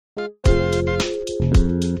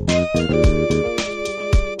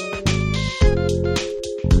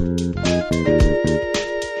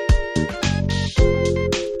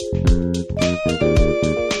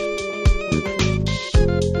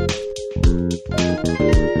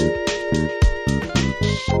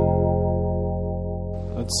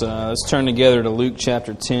Let's turn together to Luke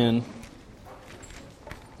chapter 10.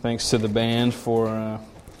 Thanks to the band for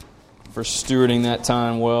stewarding that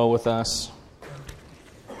time well with us,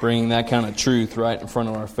 bringing that kind of truth right in front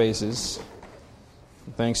of our faces.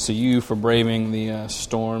 Thanks to you for braving the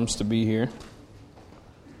storms to be here.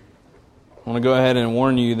 I want to go ahead and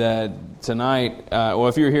warn you that tonight,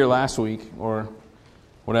 if you were here last week or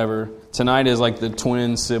whatever, tonight is like the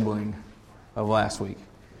twin sibling of last week.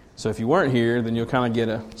 So if you weren't here, then you'll kind of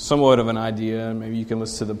get somewhat of an idea. Maybe you can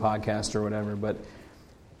listen to the podcast or whatever. But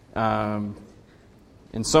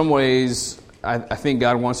in some ways, I think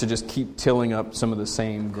God wants to just keep tilling up some of the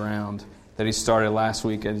same ground that He started last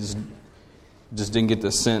week. I just didn't get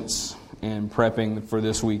the sense in prepping for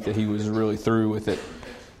this week that He was really through with it.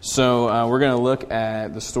 So we're going to look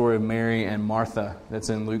at the story of Mary and Martha that's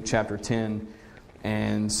in Luke chapter 10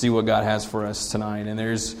 and see what God has for us tonight. And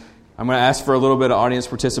I'm going to ask for a little bit of audience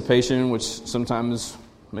participation, which sometimes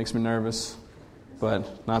makes me nervous,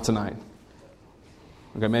 but not tonight.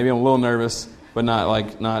 Okay, maybe I'm a little nervous, but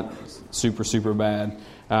not super, super bad.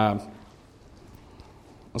 Let's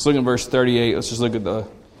look at verse 38. Let's just look at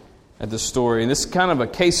the story. And this is kind of a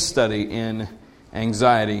case study in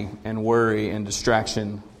anxiety and worry and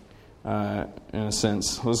distraction, in a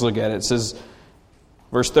sense. Let's look at it. It says,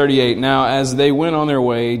 verse 38, "Now as they went on their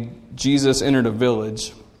way, Jesus entered a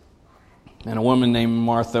village, and a woman named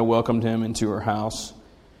Martha welcomed Him into her house.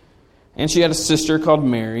 And she had a sister called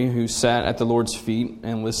Mary who sat at the Lord's feet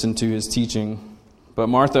and listened to His teaching. But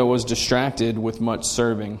Martha was distracted with much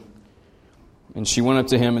serving. And she went up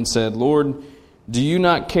to Him and said, 'Lord, do you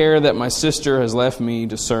not care that my sister has left me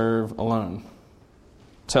to serve alone?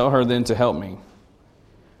 Tell her then to help me.'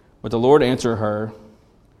 But the Lord answered her,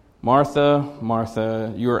 'Martha,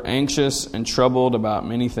 Martha, you are anxious and troubled about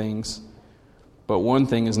many things, but one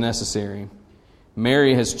thing is necessary.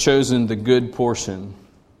 Mary has chosen the good portion,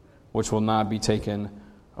 which will not be taken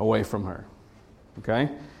away from her.'" Okay?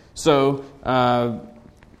 So,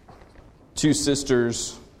 two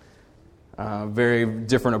sisters, very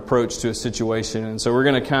different approach to a situation. And so we're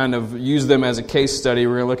going to kind of use them as a case study.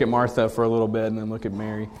 We're going to look at Martha for a little bit and then look at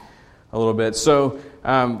Mary a little bit. So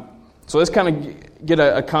let's kind of get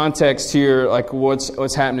a context here, like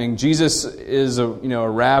what's happening. Jesus is a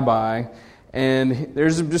rabbi, and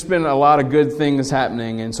there's just been a lot of good things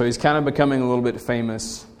happening, and so He's kind of becoming a little bit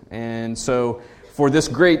famous. And so for this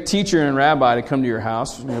great teacher and rabbi to come to your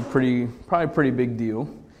house, probably a pretty big deal.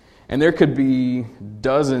 And there could be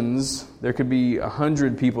dozens, there could be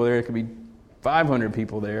 100 people there, there could be 500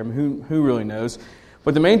 people there. I mean, who really knows?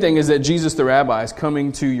 But the main thing is that Jesus the rabbi is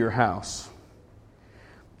coming to your house.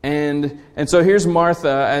 And so here's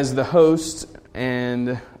Martha as the host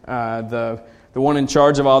and the one in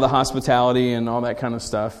charge of all the hospitality and all that kind of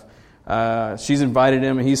stuff. She's invited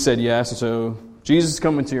Him, and He said yes. So Jesus is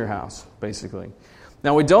coming to your house, basically.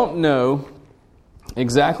 Now, we don't know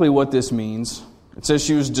exactly what this means. It says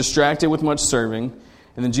she was distracted with much serving.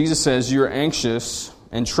 And then Jesus says, "You're anxious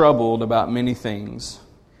and troubled about many things."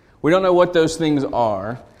 We don't know what those things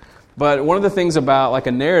are. But one of the things about like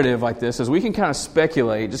a narrative like this is we can kind of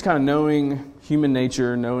speculate, just kind of knowing human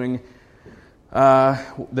nature, knowing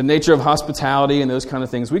the nature of hospitality and those kind of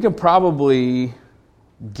things. We can probably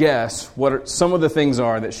guess what some of the things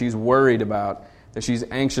are that she's worried about, that she's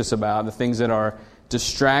anxious about, the things that are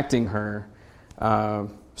distracting her.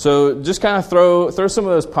 So just kind of throw some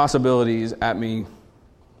of those possibilities at me.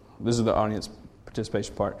 This is the audience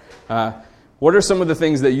participation part. What are some of the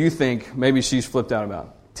things that you think maybe she's flipped out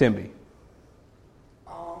about? Timby.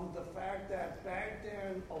 The fact that back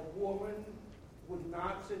then a woman would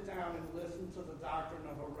not sit down and listen to the doctrine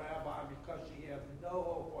of a rabbi because she had no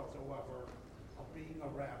hope whatsoever of being a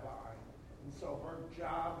rabbi. And so her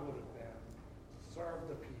job would have been to serve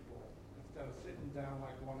the people instead of sitting down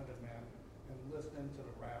like one of the men and listening to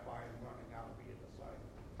the rabbi and learning how to be a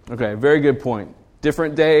disciple. Okay, very good point.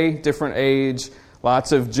 Different day, different age,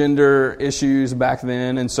 lots of gender issues back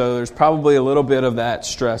then, and so there's probably a little bit of that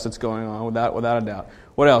stress that's going on, without a doubt.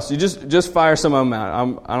 What else? You just fire some of them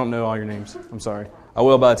out. I don't know all your names. I'm sorry. I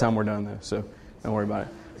will by the time we're done, though, so don't worry about it.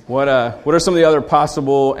 What are some of the other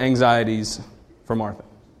possible anxieties for Martha?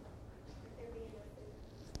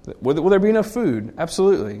 Will there be enough food?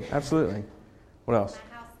 Absolutely. What else?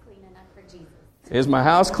 My house clean enough for Jesus. Is my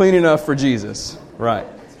house clean enough for Jesus? Right.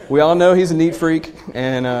 We all know He's a neat freak,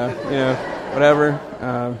 and whatever.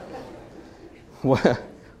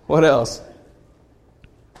 What else?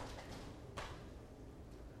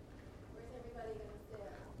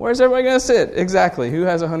 Where's everybody going to sit? Exactly. Who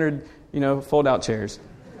has 100, fold-out chairs?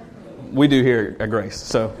 We do here at Grace,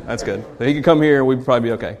 so that's good. So he could come here, we'd probably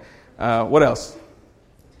be okay. What else?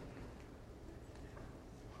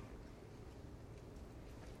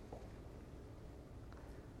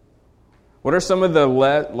 What are some of the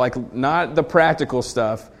not the practical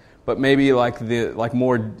stuff, but maybe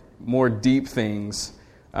more deep things?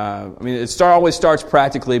 It always starts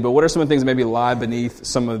practically, but what are some of the things that maybe lie beneath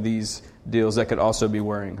some of these deals that could also be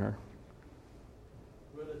worrying her?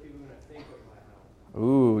 What are people going to think of my house?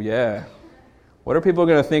 Ooh, yeah. What are people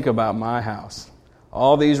going to think about my house?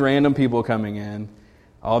 All these random people coming in,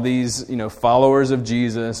 all these, followers of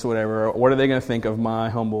Jesus, whatever. What are they going to think of my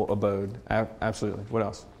humble abode? Absolutely. What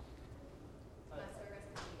else? My service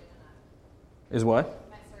going to be good enough. Is what?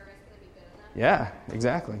 My service going to be good enough. Yeah,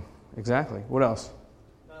 exactly. What else?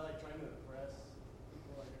 Not like trying to impress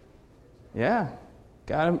people. Yeah.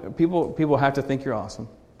 God, people have to think you're awesome,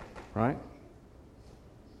 right?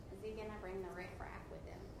 Is he going to bring the riffraff with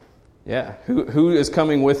him? Yeah. Who is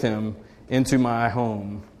coming with him into my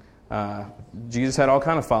home? Jesus had all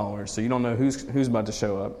kind of followers, so you don't know who's about to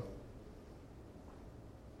show up.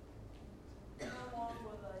 How long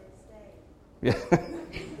will they stay? Yeah.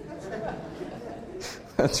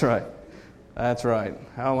 That's right.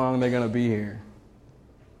 How long are they going to be here?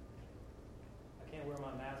 I can't wear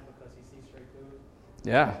my mask because he sees straight through it.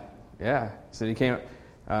 Yeah. So you can't.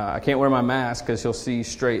 I can't wear my mask because he'll see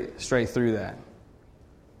straight through that.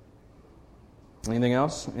 Anything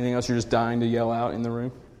else? Anything else you're just dying to yell out in the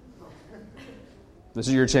room? This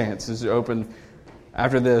is your chance. This is open.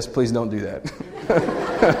 After this, please don't do that.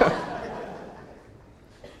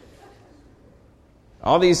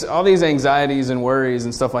 All these anxieties and worries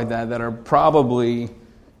and stuff like that are probably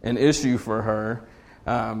an issue for her.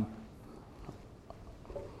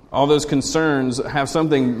 All those concerns have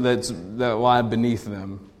something that lie beneath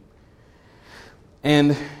them.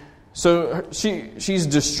 And so she's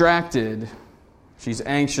distracted, she's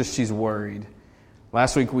anxious, she's worried.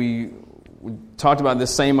 Last week we talked about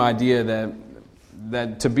this same idea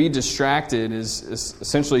that to be distracted is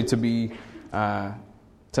essentially to be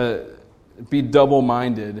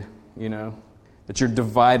double-minded, that you're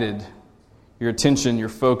divided. Your attention, your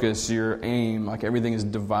focus, your aim, like everything is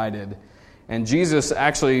divided. And Jesus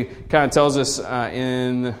actually kind of tells us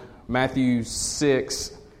in Matthew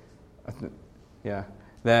 6,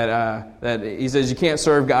 that he says you can't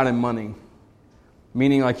serve God and money,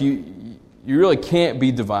 meaning like you really can't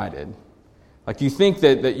be divided. Like you think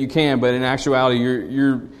that you can, but in actuality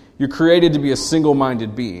you're created to be a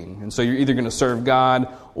single-minded being, and so you're either going to serve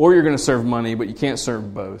God or you're going to serve money, but you can't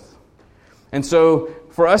serve both. And so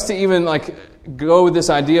for us to even go with this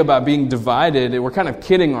idea about being divided, we're kind of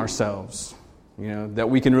kidding ourselves. That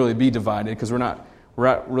we can really be divided because we're not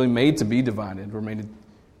really made to be divided. We're made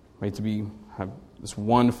to have this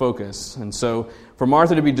one focus. And so for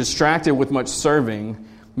Martha to be distracted with much serving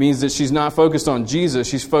means that she's not focused on Jesus,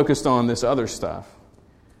 she's focused on this other stuff.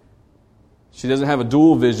 She doesn't have a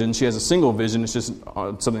dual vision, she has a single vision, it's just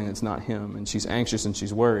something that's not him, and she's anxious and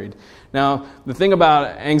she's worried. Now, the thing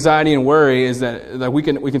about anxiety and worry is that we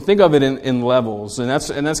can think of it in levels, and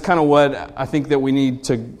that's kind of what I think that we need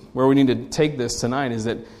to take this tonight, is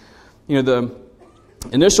that the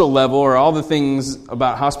initial level are all the things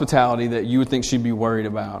about hospitality that you would think she'd be worried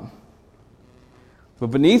about. But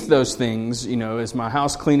beneath those things, is my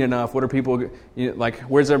house clean enough? What are people,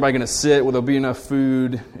 where's everybody going to sit? Will there be enough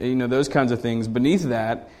food? Those kinds of things. Beneath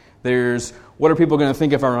that, there's what are people going to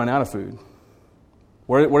think if I run out of food?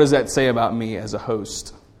 What does that say about me as a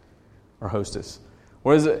host or hostess?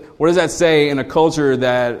 What does that say in a culture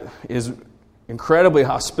that is incredibly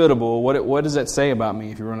hospitable? What does that say about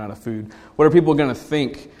me if you run out of food? What are people going to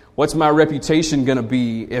think? What's my reputation going to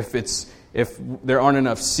be if there aren't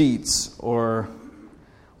enough seats? Or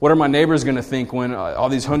what are my neighbors going to think when all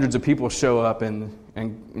these hundreds of people show up and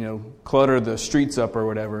clutter the streets up or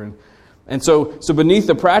whatever? And so beneath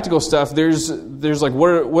the practical stuff, there's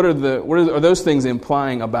what are those things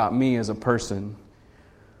implying about me as a person?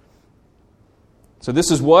 So this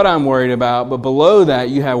is what I'm worried about, but below that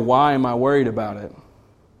you have why am I worried about it?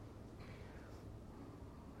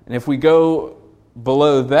 And if we go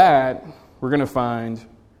below that, we're going to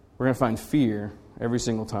find fear every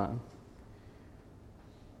single time.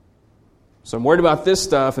 So I'm worried about this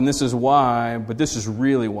stuff, and this is why, but this is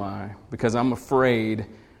really why. Because I'm afraid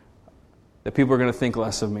that people are going to think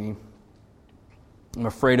less of me. I'm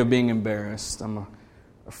afraid of being embarrassed. I'm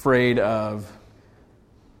afraid of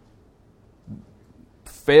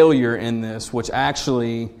failure in this, which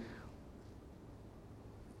actually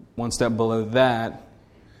one step below that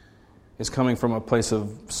is coming from a place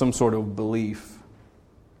of some sort of belief.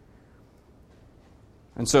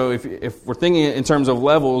 And so if we're thinking in terms of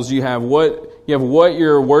levels, you have what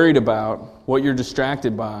you're worried about, what you're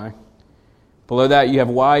distracted by. Below that, you have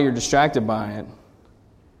why you're distracted by it.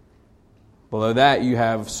 Below that, you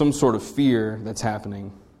have some sort of fear that's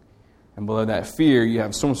happening. And below that fear, you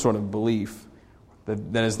have some sort of belief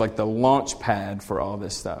that is like the launch pad for all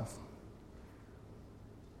this stuff.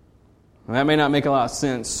 And that may not make a lot of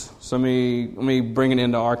sense. So let me bring it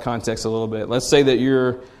into our context a little bit. Let's say that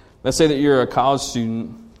you're a college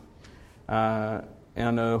student, and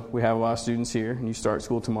I know we have a lot of students here, and you start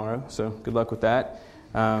school tomorrow, so good luck with that.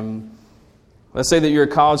 Let's say that you're a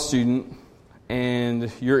college student, and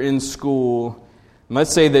you're in school. And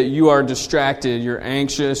let's say that you are distracted, you're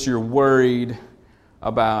anxious, you're worried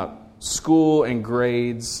about school and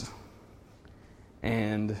grades,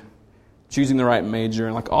 and choosing the right major,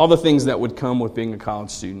 and like all the things that would come with being a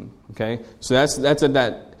college student. Okay, so that's at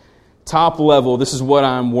that top level. This is what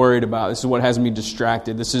I'm worried about. This is what has me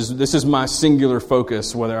distracted. This is my singular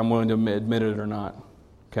focus, whether I'm willing to admit it or not.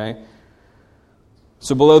 Okay.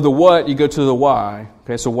 So below the what, you go to the why.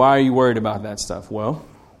 Okay, so why are you worried about that stuff? Well,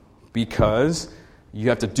 because you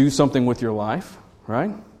have to do something with your life,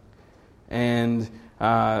 right? And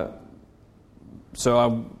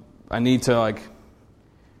so I need to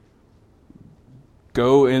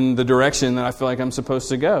go in the direction that I feel like I'm supposed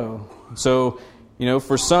to go. So,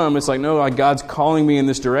 for some, it's no, God's calling me in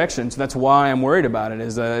this direction. So that's why I'm worried about it.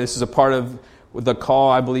 This is a part of the call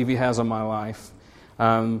I believe He has on my life.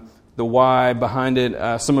 The why behind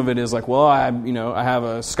it, some of it is I have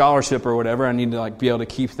a scholarship or whatever. I need to be able to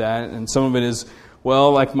keep that. And some of it is,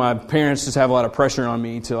 my parents just have a lot of pressure on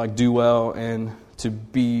me to do well and to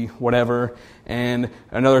be whatever. And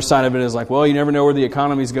another side of it is you never know where the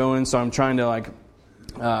economy's going, so I'm trying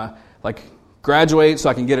to graduate so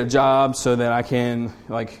I can get a job so that I can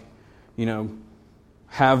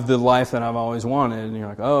have the life that I've always wanted. And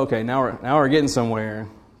you're oh, okay, now we're getting somewhere.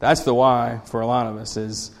 That's the why for a lot of us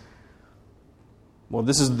is,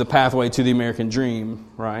 this is the pathway to the American dream,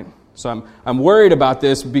 right? So I'm worried about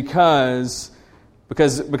this because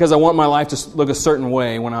I want my life to look a certain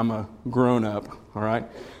way when I'm a grown up. All right.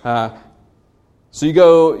 So you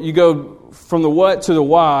go from the what to the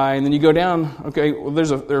why, and then you go down. Okay,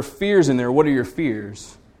 there are fears in there. What are your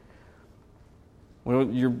fears? Well,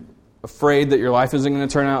 you're afraid that your life isn't going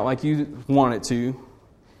to turn out like you want it to.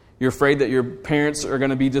 You're afraid that your parents are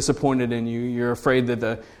going to be disappointed in you. You're afraid that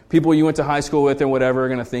the people you went to high school with and whatever are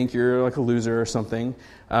going to think you're a loser or something.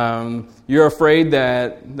 You're afraid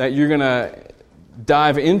that you're going to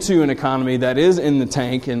dive into an economy that is in the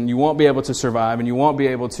tank and you won't be able to survive and you won't be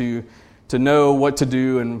able to know what to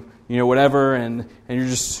do and whatever, and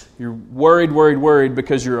you're worried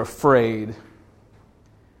because you're afraid.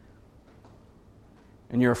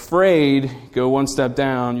 And you're afraid, go one step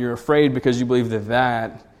down, you're afraid because you believe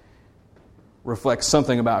that reflects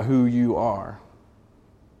something about who you are.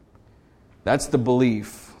 That's the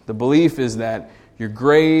belief. The belief is that your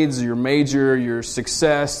grades, your major, your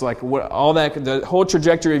success, all that, the whole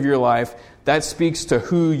trajectory of your life, that speaks to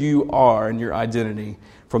who you are and your identity.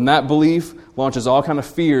 From that belief launches all kind of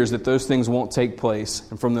fears that those things won't take place.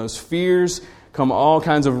 And from those fears come all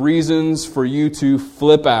kinds of reasons for you to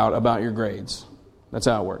flip out about your grades. That's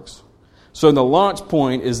how it works. So the launch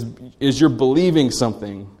point is you're believing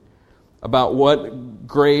something about what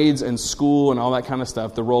grades and school and all that kind of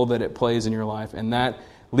stuff, the role that it plays in your life. And that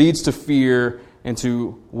leads to fear and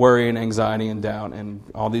to worry and anxiety and doubt and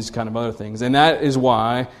all these kind of other things. And that is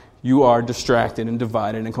why you are distracted and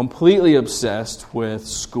divided and completely obsessed with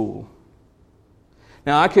school.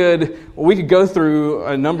 Now, we could go through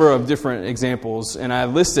a number of different examples, and I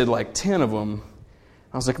listed 10 of them.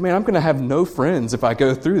 I was man, I'm going to have no friends if I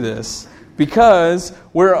go through this, because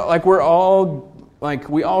we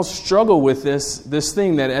all struggle with this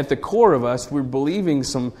thing that at the core of us, we're believing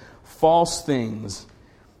some false things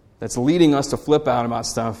that's leading us to flip out about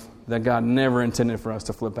stuff that God never intended for us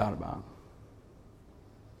to flip out about.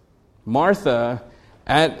 Martha,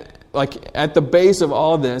 at the base of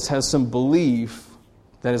all this, has some belief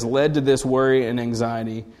that has led to this worry and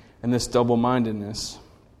anxiety and this double-mindedness.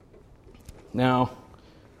 Now,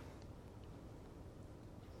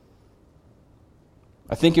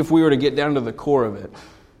 I think if we were to get down to the core of it,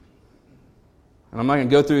 and I'm not going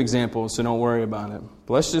to go through examples, so don't worry about it.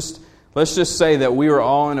 But let's just say that we were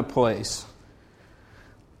all in a place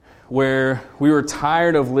where we were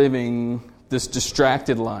tired of living this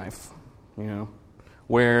distracted life,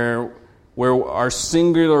 where our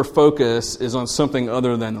singular focus is on something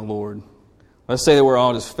other than the Lord. Let's say that we're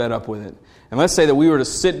all just fed up with it. And let's say that we were to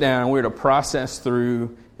sit down and we were to process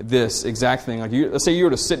through this exact thing. Let's say you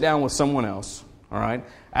were to sit down with someone else, all right?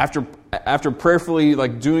 After prayerfully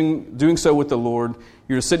doing so with the Lord,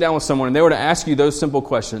 you're to sit down with someone and they were to ask you those simple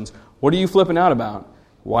questions. What are you flipping out about?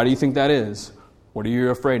 Why do you think that is? What are you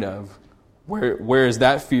afraid of? Where is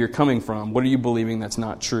that fear coming from? What are you believing that's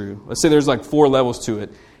not true? Let's say there's like 4 levels to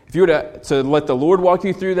it. If you were to let the Lord walk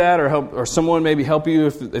you through that, or someone maybe help you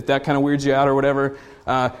if that kind of weirds you out or whatever,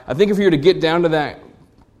 I think if you were to get down to that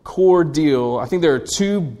core deal, I think there are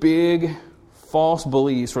 2 big false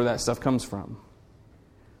beliefs where that stuff comes from.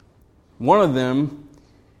 One of them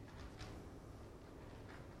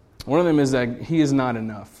is that He is not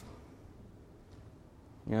enough.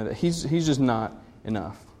 That He's just not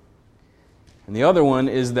enough. And the other one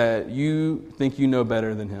is that you think you know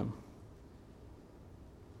better than Him.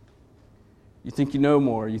 You think you know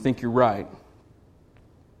more. You think you're right.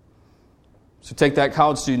 So take that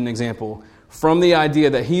college student example. From the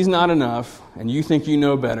idea that he's not enough and you think you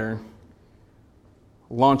know better,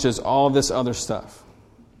 launches all this other stuff.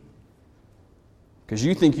 Because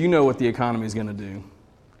you think you know what the economy is going to do.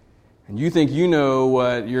 And you think you know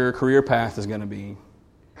what your career path is going to be.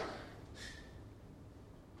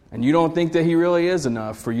 And you don't think that He really is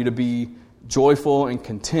enough for you to be joyful and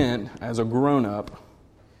content as a grown-up.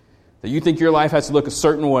 That you think your life has to look a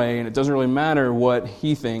certain way, and it doesn't really matter what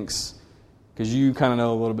He thinks, because you kind of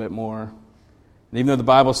know a little bit more. And even though the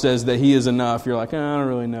Bible says that He is enough, you're like, I don't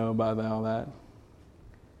really know about all that.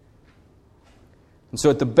 And so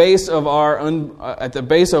at the base of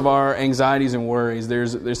our anxieties and worries,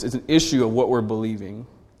 there's an issue of what we're believing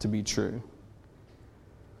to be true.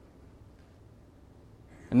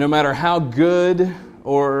 And no matter how good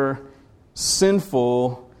or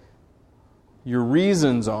sinful your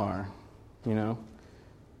reasons are,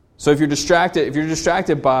 So if you're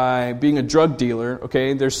distracted by being a drug dealer,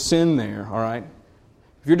 okay, there's sin there, all right?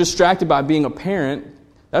 If you're distracted by being a parent,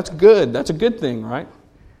 that's good. That's a good thing, right?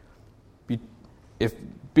 If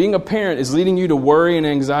being a parent is leading you to worry and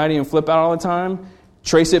anxiety and flip out all the time,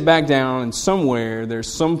 trace it back down, and somewhere there's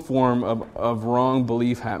some form of wrong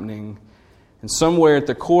belief happening. And somewhere at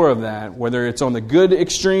the core of that, whether it's on the good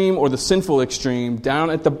extreme or the sinful extreme,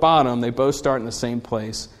 down at the bottom, they both start in the same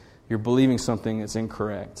place. You're believing something that's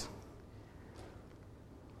incorrect.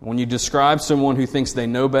 When you describe someone who thinks they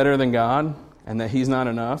know better than God and that He's not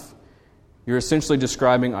enough, you're essentially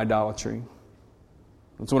describing idolatry.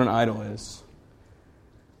 That's what an idol is.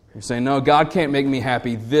 You're saying, no, God can't make me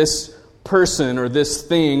happy. This person or this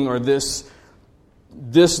thing or this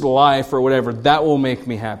life or whatever, that will make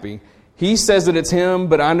me happy. He says that it's Him,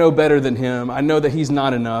 but I know better than Him. I know that He's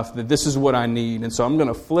not enough, that this is what I need. And so I'm going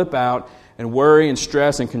to flip out and worry and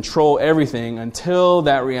stress and control everything until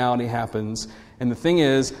that reality happens. And the thing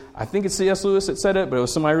is, I think it's C.S. Lewis that said it, but it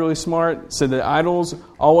was somebody really smart, said that idols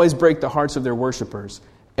always break the hearts of their worshipers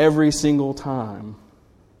every single time.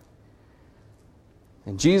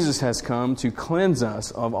 And Jesus has come to cleanse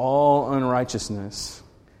us of all unrighteousness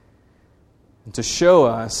and to show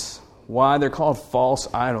us why they're called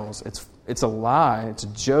false idols. It's a lie. It's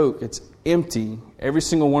a joke. It's empty. Every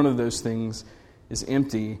single one of those things is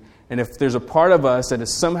empty. And if there's a part of us that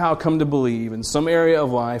has somehow come to believe in some area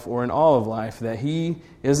of life or in all of life that He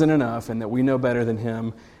isn't enough and that we know better than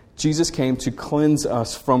Him, Jesus came to cleanse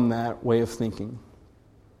us from that way of thinking.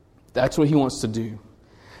 That's what He wants to do.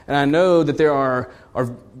 And I know that there are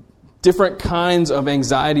different kinds of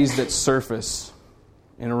anxieties that surface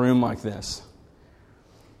in a room like this.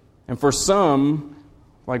 And for some,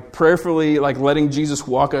 like prayerfully, like letting Jesus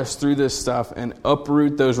walk us through this stuff and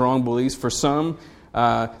uproot those wrong beliefs, for some,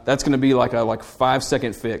 that's going to be like a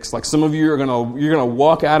 5-second fix. Like some of you you're gonna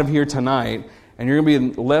walk out of here tonight and you're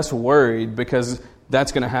going to be less worried because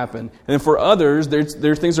that's going to happen. And then for others,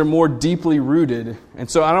 there's things that are more deeply rooted. And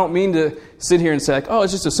so I don't mean to sit here and say,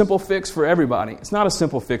 it's just a simple fix for everybody. It's not a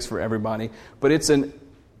simple fix for everybody, but it's an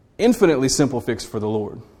infinitely simple fix for the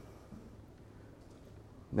Lord.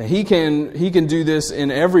 That He can do this in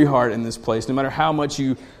every heart in this place, no matter how much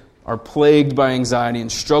you are plagued by anxiety and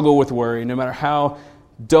struggle with worry, no matter how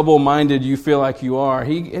double-minded you feel like you are,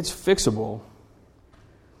 it's fixable.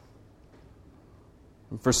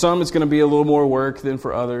 And for some, it's going to be a little more work than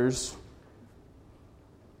for others.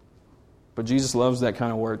 But Jesus loves that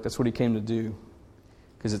kind of work. That's what He came to do.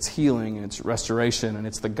 Because it's healing and it's restoration and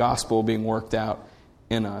it's the gospel being worked out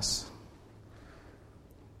in us.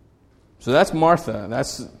 So that's Martha.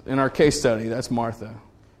 That's in our case study. That's Martha.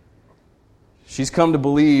 She's come to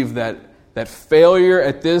believe that failure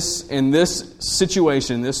in this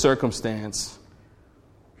situation, this circumstance,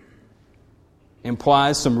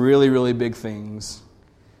 implies some really, really big things.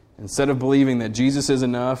 Instead of believing that Jesus is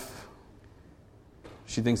enough,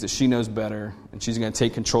 she thinks that she knows better, and she's going to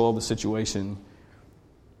take control of the situation.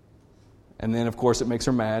 And then, of course, it makes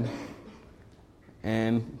her mad.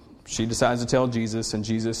 And she decides to tell Jesus, and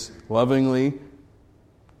Jesus lovingly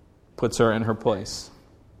puts her in her place.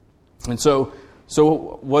 And so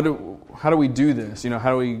how do we do this?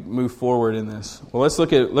 How do we move forward in this? Well, let's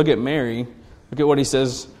look at Mary. Look at what he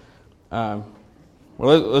says.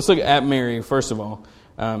 Let's look at Mary, first of all.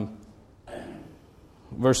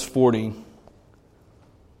 Verse 40.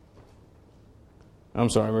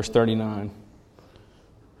 Verse 39.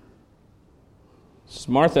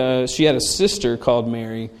 Martha, she had a sister called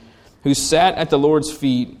Mary who sat at the Lord's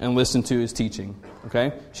feet and listened to his teaching.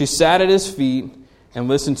 Okay? She sat at his feet and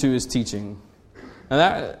listened to his teaching. Now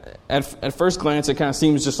that, at first glance, it kind of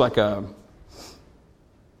seems just like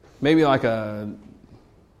maybe like a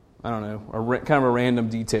kind of a random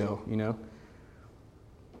detail,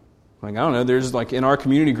 Like, I don't know, there's like in our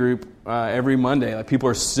community group every Monday, like people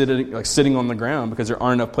are sitting on the ground because there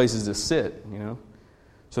aren't enough places to sit,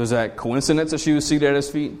 So is that coincidence that she was seated at his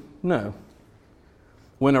feet? No.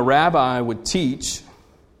 When a rabbi would teach,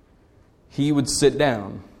 he would sit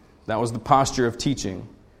down. That was the posture of teaching.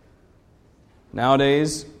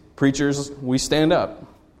 Nowadays, preachers, we stand up.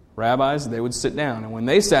 Rabbis, they would sit down. And when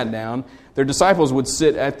they sat down, their disciples would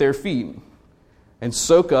sit at their feet and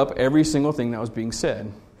soak up every single thing that was being said.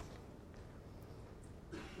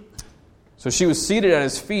 So she was seated at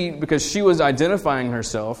his feet because she was identifying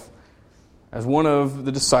herself as one of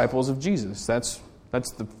the disciples of Jesus. That's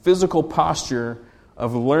the physical posture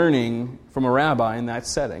of learning from a rabbi in that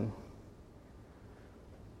setting.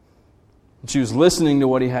 And she was listening to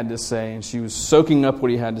what he had to say, and she was soaking up what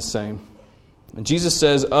he had to say. And Jesus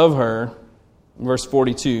says of her, verse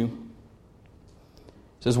 42,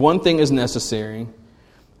 says, "One thing is necessary.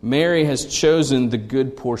 Mary has chosen the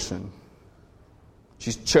good portion."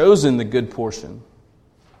 She's chosen the good portion.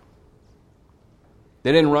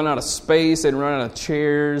 They didn't run out of space. They didn't run out of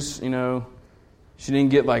chairs, She didn't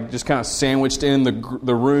get just kind of sandwiched in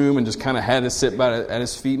the room and just kind of had to sit at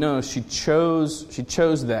his feet. No, she chose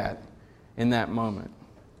that in that moment.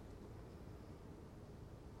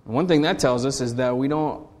 And one thing that tells us is that we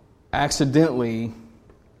don't accidentally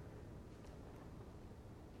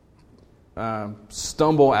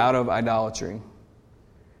stumble out of idolatry.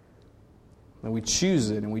 And we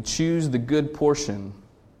choose it, and we choose the good portion.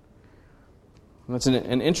 And that's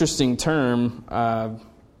an interesting term,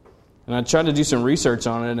 and I tried to do some research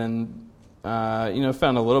on it, and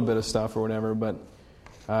found a little bit of stuff or whatever, but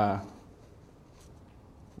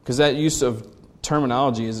because that use of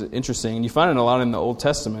terminology is interesting, and you find it a lot in the Old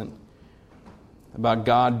Testament about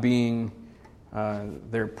God being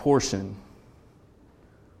their portion.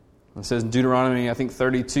 It says in Deuteronomy, I think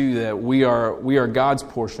 32, that we are God's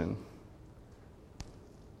portion.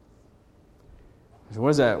 So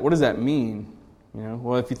what does that mean?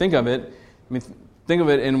 Well, if you think of it, think of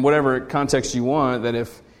it in whatever context you want. That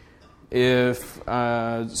if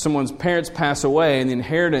someone's parents pass away and the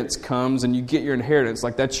inheritance comes and you get your inheritance,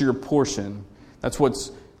 like that's your portion.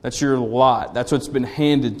 That's your lot. That's what's been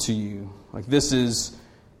handed to you. Like this is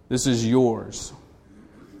yours.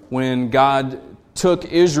 When God took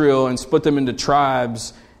Israel and split them into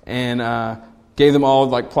tribes and gave them all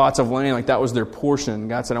plots of land, like that was their portion.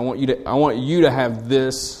 God said, I want you to have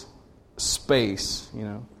this space.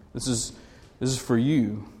 This is for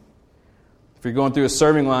you. If you're going through a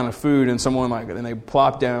serving line of food and someone and they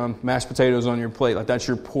plop down mashed potatoes on your plate, that's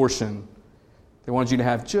your portion. They want you to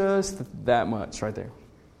have just that much right there.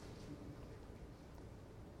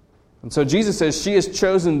 And so Jesus says she has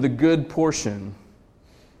chosen the good portion.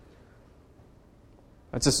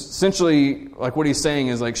 That's essentially what he's saying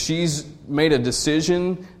is she's made a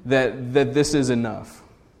decision that this is enough.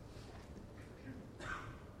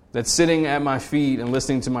 That sitting at my feet and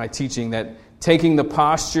listening to my teaching, that taking the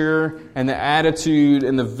posture and the attitude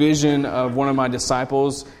and the vision of one of my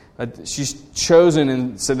disciples, she's chosen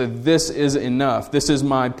and said that this is enough. This is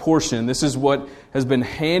my portion. This is what has been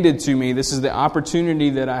handed to me. This is the opportunity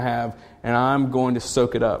that I have, and I'm going to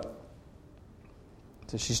soak it up.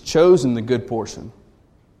 So she's chosen the good portion.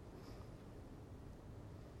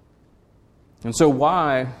 And so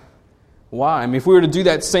why? If we were to do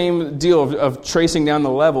that same deal of tracing down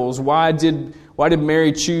the levels, why did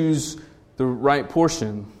Mary choose the right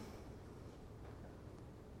portion?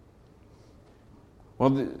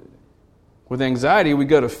 Well, with anxiety, we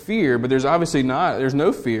go to fear, but there's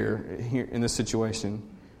no fear here in this situation.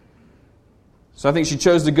 So I think she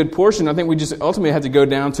chose the good portion. I think we just ultimately had to go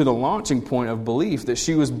down to the launching point of belief, that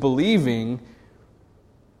she was believing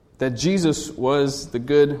that Jesus was the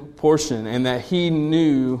good portion and that He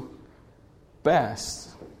knew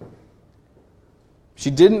best.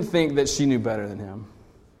 She didn't think that she knew better than Him.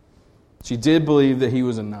 She did believe that He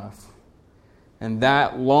was enough. And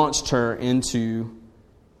that launched her into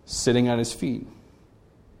sitting at His feet.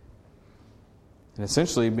 And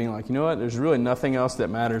essentially being like, you know what, there's really nothing else that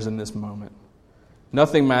matters in this moment.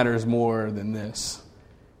 Nothing matters more than this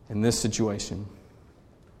in this situation.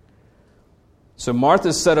 So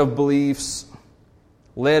Martha's set of beliefs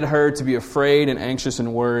led her to be afraid and anxious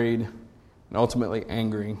and worried and ultimately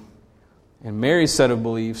angry. And Mary's set of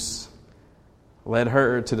beliefs led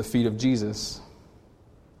her to the feet of Jesus.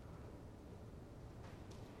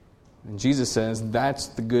 And Jesus says, that's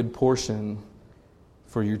the good portion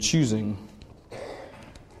for your choosing.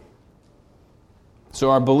 So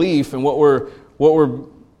our belief and what we're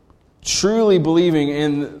truly believing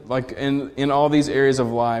in all these areas of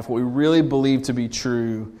life, what we really believe to be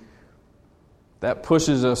true, that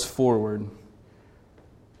pushes us forward.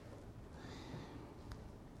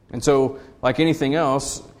 And so, like anything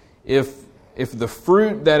else, if the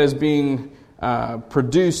fruit that is being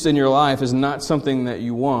produced in your life is not something that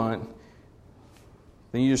you want,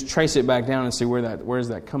 then you just trace it back down and see where is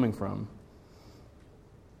that coming from.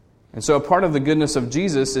 And so a part of the goodness of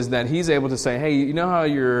Jesus is that He's able to say, hey, you know how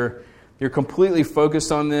you're completely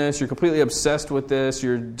focused on this, you're completely obsessed with this,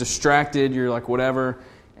 you're distracted, you're like whatever,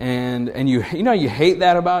 and you hate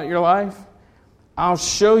that about your life? I'll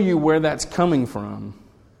show you where that's coming from.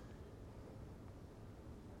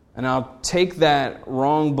 And I'll take that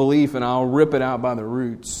wrong belief and I'll rip it out by the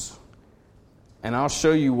roots. And I'll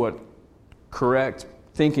show you what correct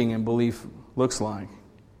thinking and belief looks like.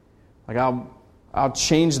 Like I'll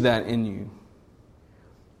change that in you.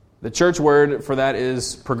 The church word for that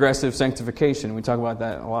is progressive sanctification. We talk about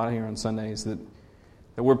that a lot here on Sundays, that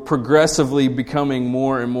we're progressively becoming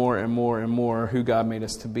more and more and more and more who God made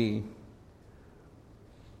us to be.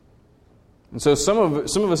 And so some of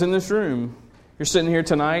us in this room, you're sitting here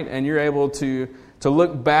tonight and you're able to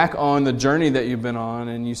look back on the journey that you've been on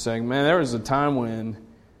and you say, man, there was a time when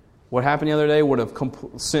what happened the other day would have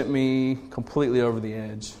sent me completely over the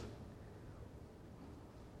edge.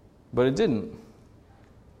 But it didn't.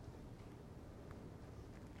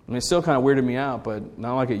 I mean, it still kind of weirded me out, but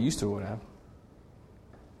not like it used to would have.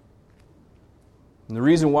 And the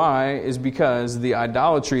reason why is because the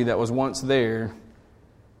idolatry that was once there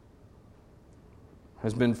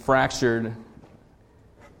has been fractured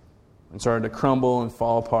and started to crumble and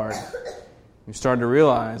fall apart. You started to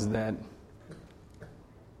realize that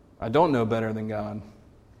I don't know better than God,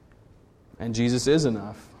 and Jesus is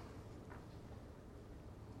enough.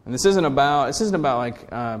 And this isn't about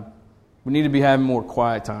like we need to be having more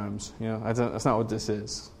quiet times. You know, that's not what this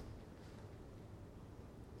is.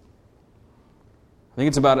 I think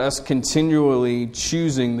it's about us continually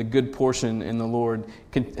choosing the good portion in the Lord,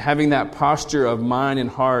 having that posture of mind and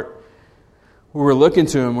heart where we're looking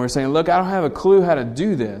to Him. We're saying, "Look, I don't have a clue how to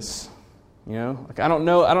do this. You know, like I don't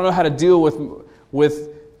know how to deal with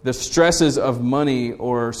the stresses of money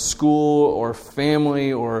or school or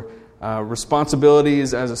family or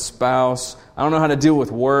responsibilities as a spouse. I don't know how to deal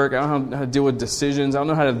with work. I don't know how to deal with decisions. I don't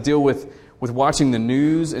know how to deal with watching the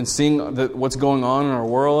news and seeing what's going on in our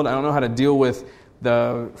world. I don't know how to deal with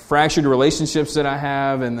the fractured relationships that I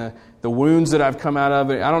have and the wounds that I've come out of.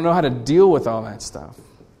 I don't know how to deal with all that stuff."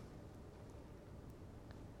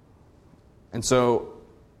 And so,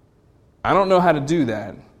 I don't know how to do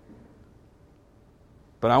that.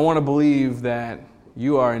 But I want to believe that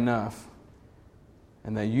you are enough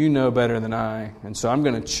and that you know better than I. And so I'm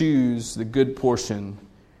going to choose the good portion,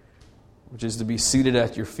 which is to be seated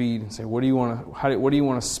at your feet and say, what do you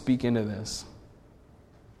want to speak into this?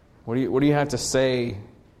 What do you have to say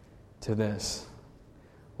to this?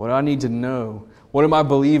 What do I need to know? What am I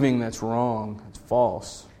believing that's wrong, that's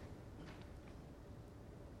false?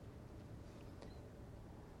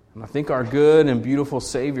 And I think our good and beautiful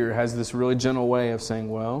Savior has this really gentle way of saying,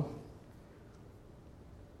 well,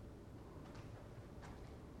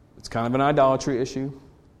 it's kind of an idolatry issue.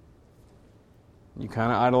 You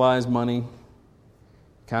kind of idolize money.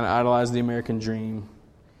 Kind of idolize the American dream.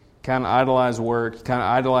 Kind of idolize work. You kind of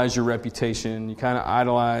idolize your reputation. You kind of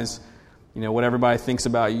idolize, what everybody thinks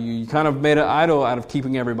about you. You kind of made an idol out of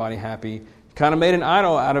keeping everybody happy. You kind of made an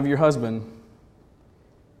idol out of your husband.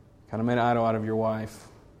 Kind of made an idol out of your wife.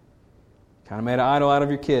 Kind of made an idol out of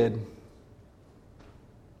your kid.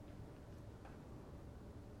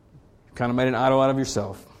 Kind of made an idol out of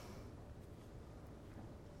yourself.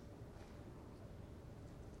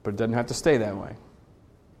 But it doesn't have to stay that way.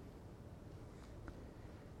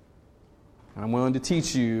 I'm willing to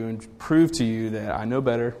teach you and prove to you that I know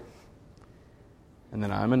better. and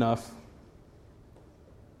that I'm enough.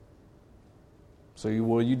 So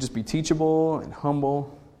will you just be teachable and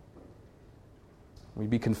humble? Will you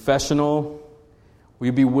be confessional? Will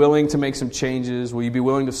you be willing to make some changes? Will you be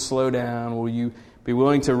willing to slow down? Will you be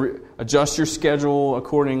willing to adjust your schedule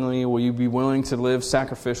accordingly? Will you be willing to live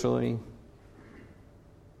sacrificially?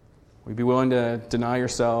 Will you be willing to deny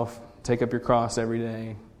yourself, take up your cross every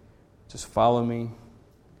day? Just follow me.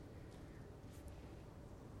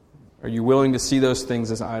 Are you willing to see those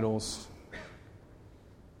things as idols?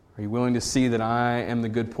 Are you willing to see that I am the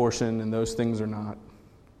good portion and those things are not?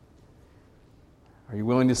 Are you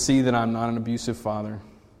willing to see that I'm not an abusive father?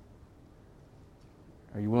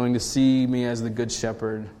 Are you willing to see me as the good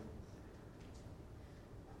shepherd?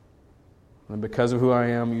 And because of who I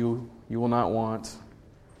am, you will not want.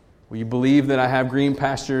 Will you believe that I have green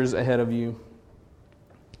pastures ahead of you?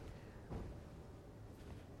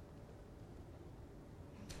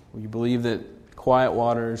 Will you believe that quiet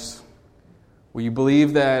waters? Will you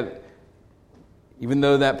believe that even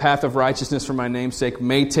though that path of righteousness for my name's sake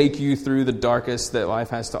may take you through the darkest that life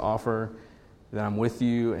has to offer, that I'm with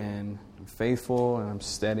you and I'm faithful and I'm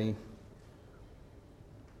steady?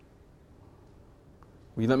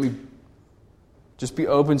 Will you let me just be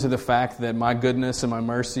open to the fact that my goodness and my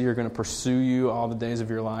mercy are going to pursue you all the days of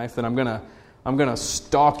your life? That I'm going to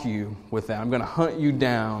stalk you with that. I'm going to hunt you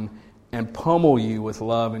down and pummel you with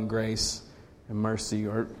love and grace and mercy?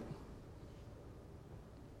 Or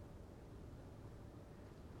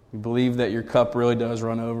you believe that your cup really does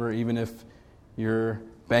run over, even if your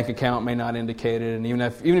bank account may not indicate it, and even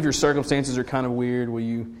if your circumstances are kind of weird? Will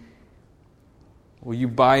you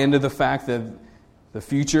buy into the fact that the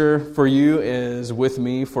future for you is with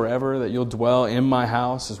me forever, that you'll dwell in my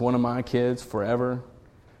house as one of my kids forever?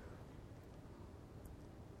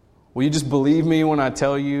 Will you just believe me when I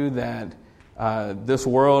tell you that this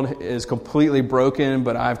world is completely broken,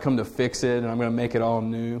 but I've come to fix it and I'm going to make it all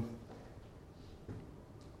new?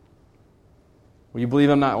 Will you believe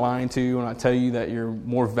I'm not lying to you when I tell you that you're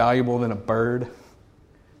more valuable than a bird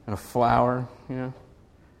and a flower? You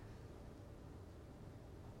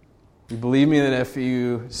believe me that if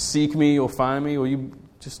you seek me, you'll find me? Will you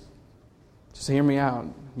just hear me out?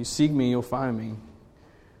 You seek me, you'll find me.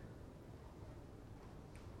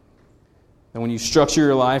 And when you structure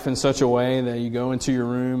your life in such a way that you go into your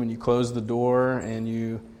room and you close the door and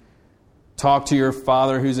you talk to your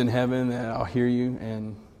Father who's in heaven, that I'll hear you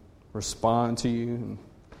and respond to you. And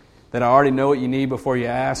that I already know what you need before you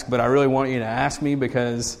ask, but I really want you to ask me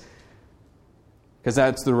because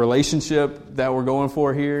that's the relationship that we're going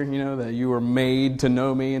for here, that you were made to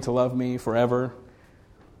know me and to love me forever.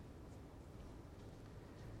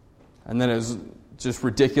 And that as just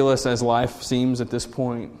ridiculous as life seems at this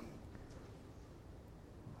point,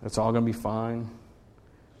 it's all going to be fine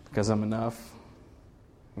because I'm enough,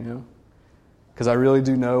 because I really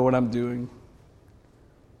do know what I'm doing.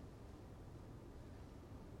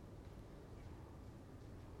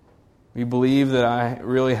 We believe that I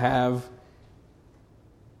really have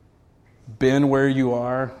been where you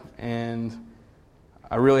are, and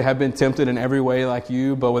I really have been tempted in every way like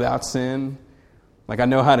you, but without sin. Like, I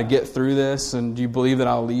know how to get through this, and do you believe that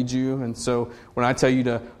I'll lead you? And so when I tell you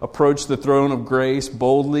to approach the throne of grace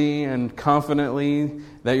boldly and confidently,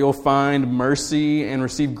 that you'll find mercy and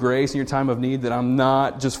receive grace in your time of need, that I'm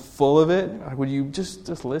not just full of it, would you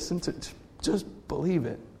just listen to, just believe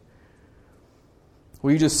it?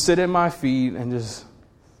 Will you just sit at my feet and just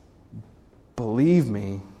believe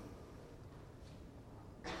me?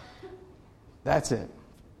 That's it.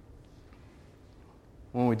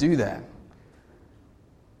 When we do that,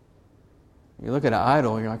 you look at an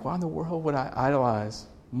idol and you're like, why in the world would I idolize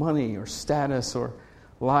money or status or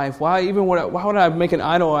life? Why would I make an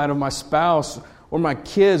idol out of my spouse or my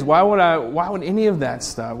kids? Why would any of that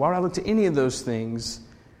stuff? Why would I look to any of those things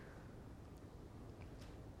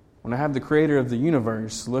when I have the creator of the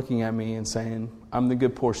universe looking at me and saying, I'm the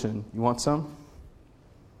good portion. You want some?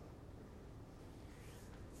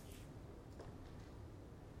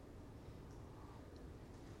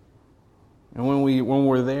 And when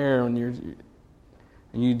we're there and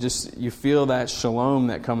you feel that shalom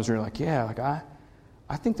that comes and you're like, yeah, like I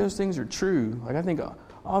think those things are true. Like I think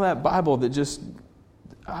all that Bible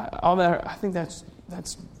I think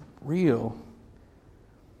that's real.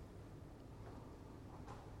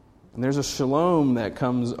 And there's a shalom that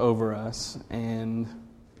comes over us, and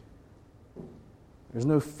there's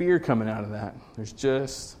no fear coming out of that. There's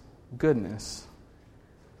just goodness.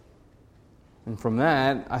 And from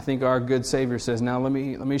that, I think our good Savior says, now let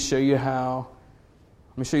me show you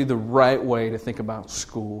the right way to think about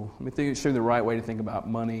school. Show you the right way to think about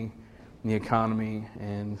money and the economy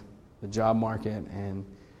and the job market, and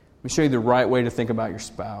let me show you the right way to think about your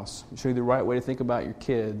spouse. Let me show you the right way to think about your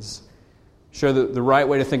kids. Show the right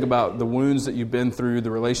way to think about the wounds that you've been through,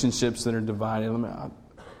 the relationships that are divided.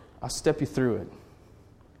 I'll step you through it.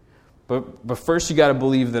 But first you got to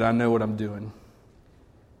believe that I know what I'm doing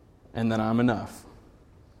and that I'm enough.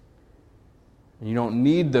 And you don't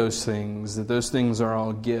need those things, that those things are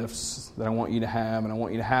all gifts that I want you to have, and I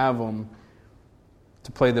want you to have them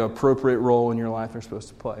to play the appropriate role in your life they're supposed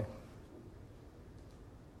to play.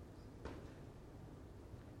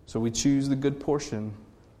 So we choose the good portion.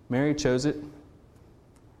 Mary chose it.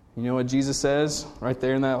 You know what Jesus says right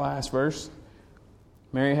there in that last verse?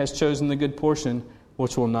 Mary has chosen the good portion,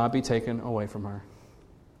 which will not be taken away from her.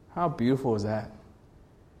 How beautiful is that?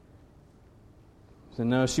 So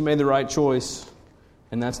no, she made the right choice,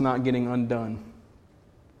 and that's not getting undone.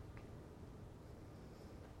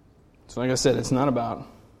 So like I said, it's not about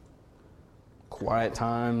quiet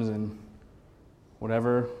times and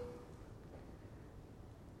whatever.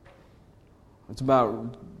 It's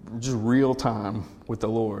about just real time with the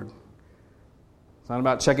Lord. It's not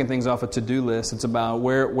about checking things off a to-do list. It's about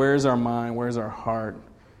where's our mind, where's our heart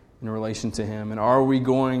in relation to Him, and are we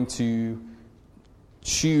going to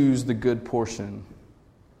choose the good portion?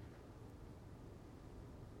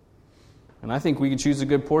 And I think we can choose a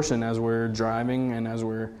good portion as we're driving and as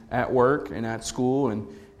we're at work and at school and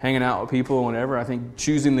hanging out with people and whatever. I think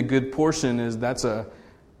choosing the good portion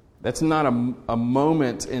that's not a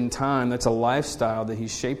moment in time. That's a lifestyle that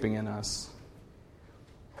He's shaping in us.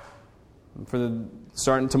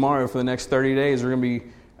 Starting tomorrow, for the next 30 days, we're going to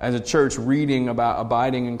be, as a church, reading about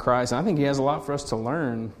abiding in Christ. And I think He has a lot for us to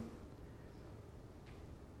learn.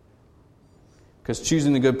 Because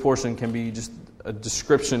choosing the good portion can be just a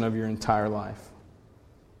description of your entire life.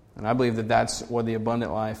 And I believe that that's what the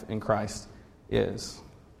abundant life in Christ is.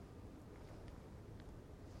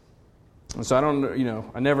 And so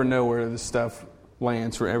I never know where this stuff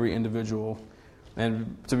lands for every individual.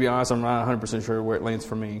 And to be honest, I'm not 100% sure where it lands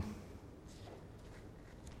for me.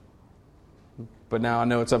 But now I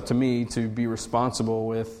know it's up to me to be responsible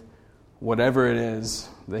with whatever it is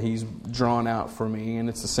that He's drawn out for me. And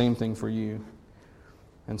it's the same thing for you.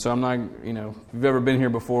 And so I'm not, if you've ever been here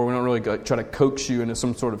before, we don't really try to coax you into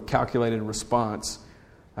some sort of calculated response.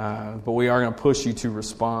 But we are going to push you to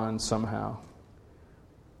respond somehow.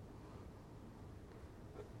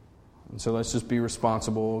 And so let's just be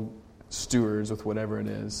responsible stewards with whatever it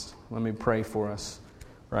is. Let me pray for us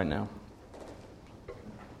right now.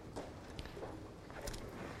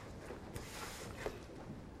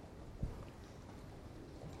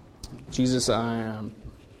 Jesus, I'm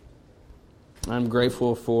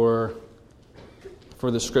grateful for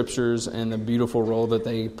the Scriptures and the beautiful role that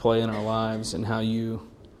they play in our lives and how you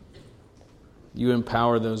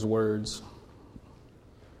empower those words.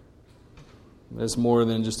 It's more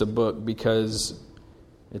than just a book because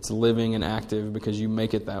it's living and active, because you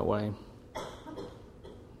make it that way.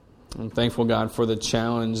 I'm thankful, God, for the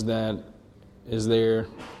challenge that is there.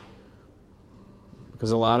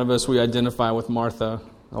 Because a lot of us, we identify with Martha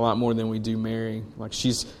a lot more than we do Mary. Like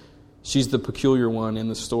she's the peculiar one in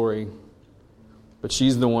the story. But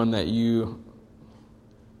she's the one that you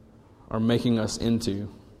are making us into.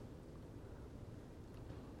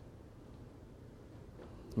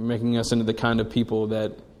 You're making us into the kind of people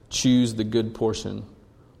that choose the good portion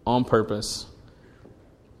on purpose,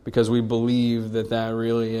 because we believe that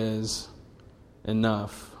really is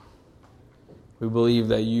enough. We believe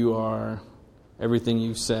that you are everything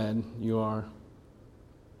you've said you are.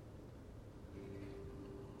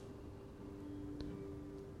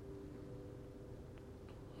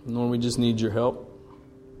 Lord, we just need your help.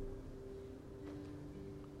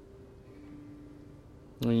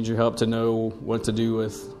 We need your help to know what to do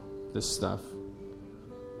with this stuff.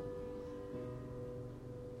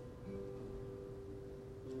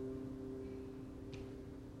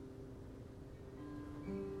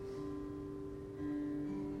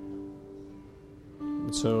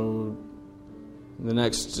 And so, in the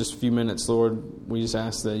next just few minutes, Lord, we just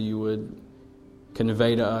ask that you would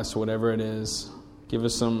convey to us whatever it is. Give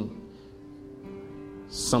us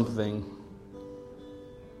something.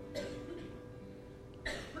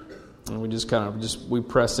 And we just we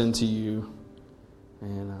press into you,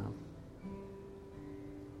 and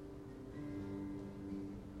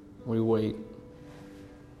we wait.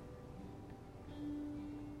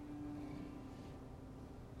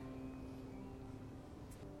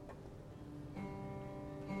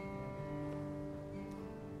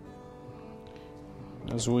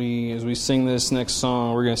 As we sing this next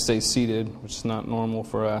song, we're going to stay seated, which is not normal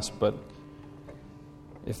for us, but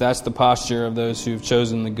if that's the posture of those who've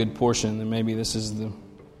chosen the good portion, then maybe this is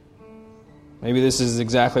Maybe this is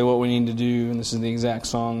exactly what we need to do, and this is the exact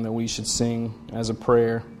song that we should sing as a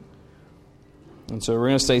prayer. And so we're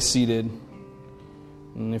going to stay seated.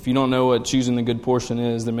 And if you don't know what choosing the good portion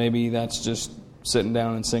is, then maybe that's just sitting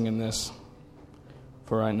down and singing this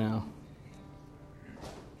for right now.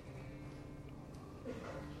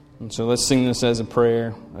 And so let's sing this as a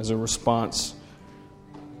prayer, as a response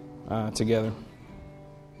together.